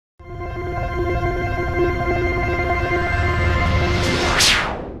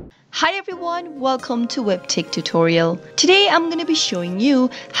Hi everyone, welcome to Webtech Tutorial. Today I'm going to be showing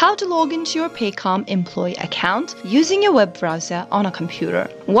you how to log into your Paycom Employee account using your web browser on a computer.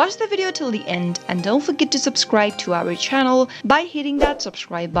 Watch the video till the end and don't forget to subscribe to our channel by hitting that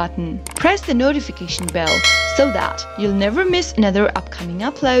subscribe button. Press the notification bell so that you'll never miss another upcoming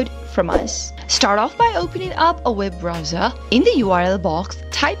upload from us. Start off by opening up a web browser. In the URL box,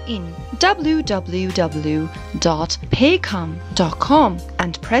 type in www.paycom.com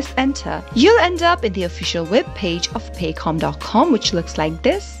and press enter. You'll end up in the official web page of paycom.com, which looks like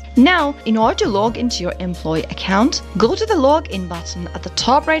this. Now, in order to log into your employee account, go to the login button at the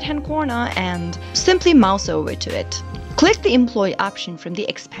top right hand corner and simply mouse over to it. Click the employee option from the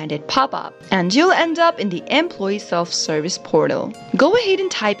expanded pop-up and you'll end up in the employee self-service portal. Go ahead and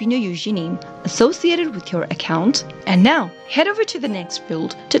type in your username associated with your account and now head over to the next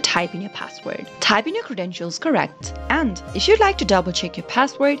field to type in your password. Type in your credentials correct, and if you'd like to double check your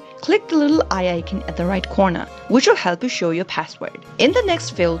password, click the little eye icon at the right corner, which will help you show your password. In the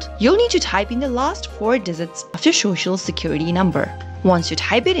next field, you'll need to type in the last 4 digits of your social security number. Once you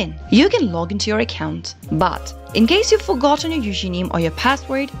type it in, you can log into your account. But in case you've forgotten your username or your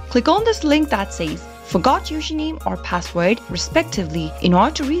password, click on this link that says forgot username or password respectively in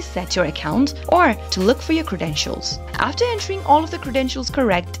order to reset your account or to look for your credentials. After entering all of the credentials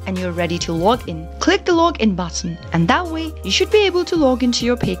correct and you're ready to log in, click the login button and that way you should be able to log into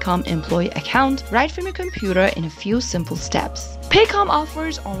your Paycom employee account right from your computer in a few simple steps. Paycom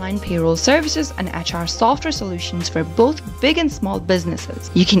offers online payroll services and HR software solutions for both big and small businesses.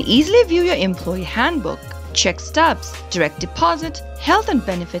 You can easily view your employee handbook, check stubs, direct deposit, health and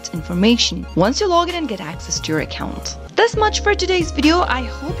benefits information once you log in and get access to your account. That's much for today's video. I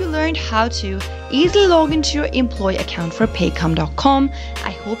hope you learned how to easily log into your employee account for paycom.com.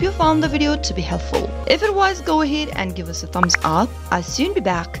 I hope you found the video to be helpful. If it was, go ahead and give us a thumbs up. I'll soon be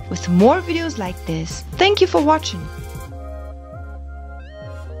back with more videos like this. Thank you for watching.